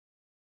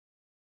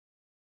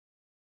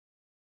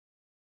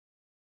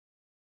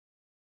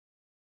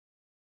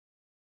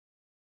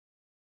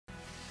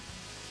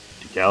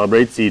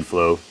calibrate seed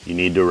flow, you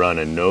need to run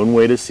a known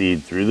weight of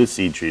seed through the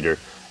seed treater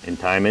and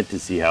time it to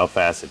see how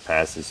fast it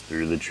passes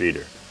through the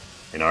treater.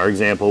 In our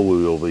example,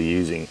 we will be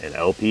using an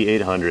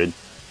LP800,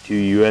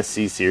 two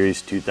USC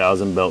Series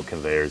 2000 belt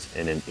conveyors,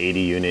 and an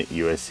 80-unit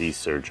USC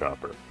surge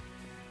hopper.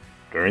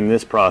 During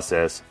this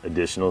process,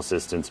 additional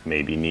assistance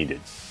may be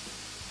needed.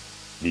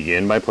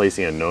 Begin by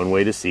placing a known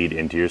weight of seed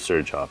into your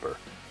surge hopper.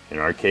 In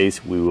our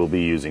case, we will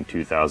be using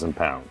 2,000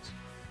 pounds.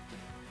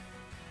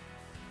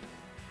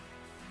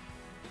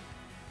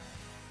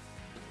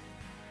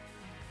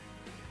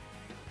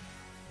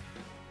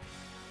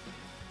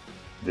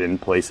 Then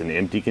place an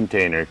empty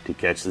container to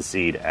catch the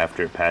seed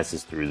after it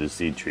passes through the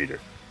seed treater.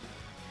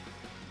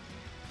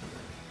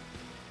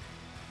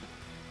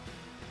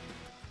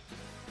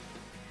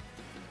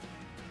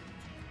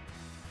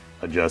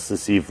 Adjust the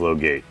seed flow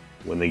gate.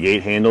 When the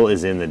gate handle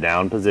is in the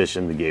down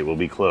position, the gate will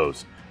be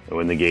closed, and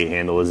when the gate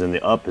handle is in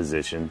the up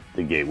position,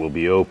 the gate will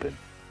be open.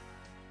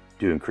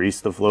 To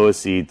increase the flow of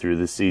seed through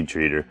the seed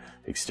treater,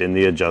 extend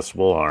the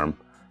adjustable arm,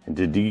 and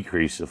to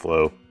decrease the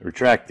flow,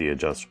 retract the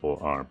adjustable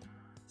arm.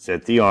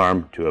 Set the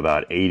arm to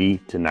about 80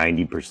 to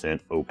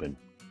 90% open.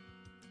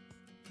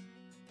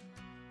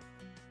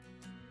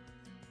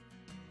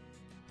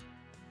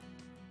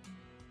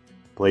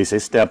 Place a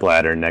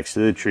stepladder next to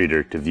the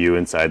treater to view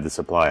inside the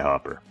supply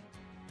hopper.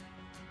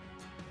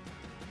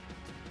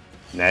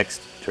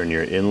 Next, turn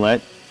your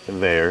inlet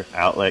conveyor,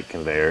 outlet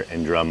conveyor,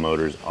 and drum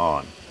motors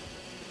on.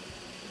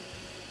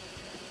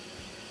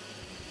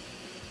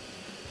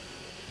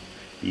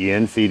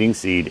 Begin feeding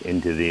seed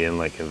into the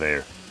inlet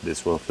conveyor.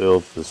 This will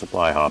fill the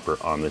supply hopper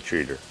on the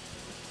treater.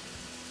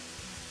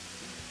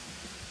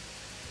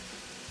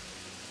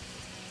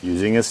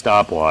 Using a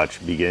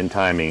stopwatch, begin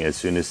timing as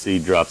soon as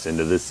seed drops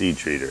into the seed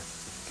treater.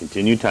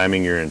 Continue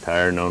timing your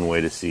entire known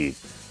weight of seed.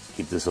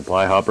 Keep the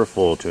supply hopper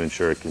full to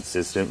ensure a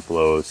consistent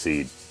flow of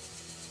seed.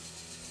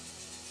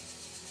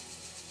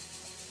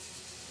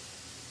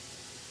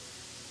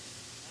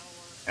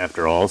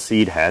 After all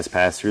seed has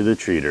passed through the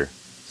treater,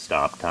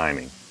 stop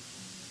timing.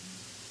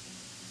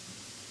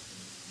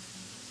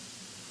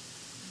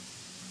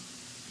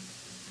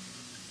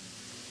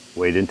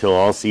 Wait until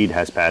all seed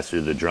has passed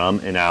through the drum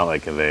and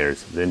outlet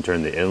conveyors, then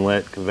turn the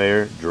inlet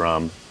conveyor,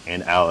 drum,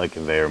 and outlet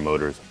conveyor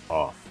motors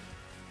off.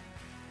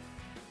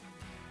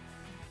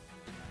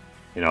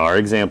 In our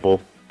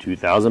example,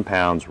 2,000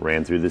 pounds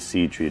ran through the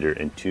seed treater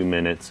in 2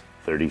 minutes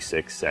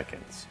 36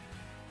 seconds,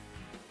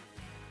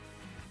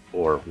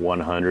 or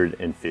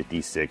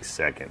 156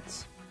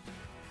 seconds.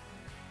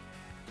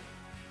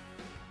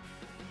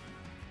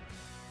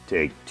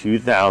 Take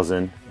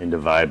 2,000 and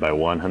divide by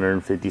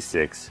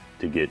 156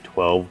 to get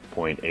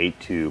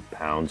 12.82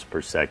 pounds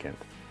per second.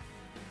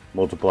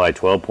 Multiply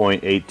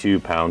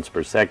 12.82 pounds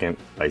per second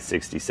by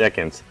 60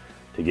 seconds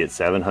to get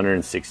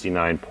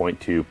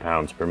 769.2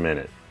 pounds per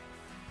minute.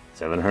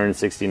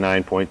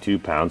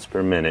 769.2 pounds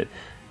per minute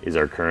is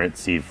our current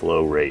seed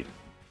flow rate.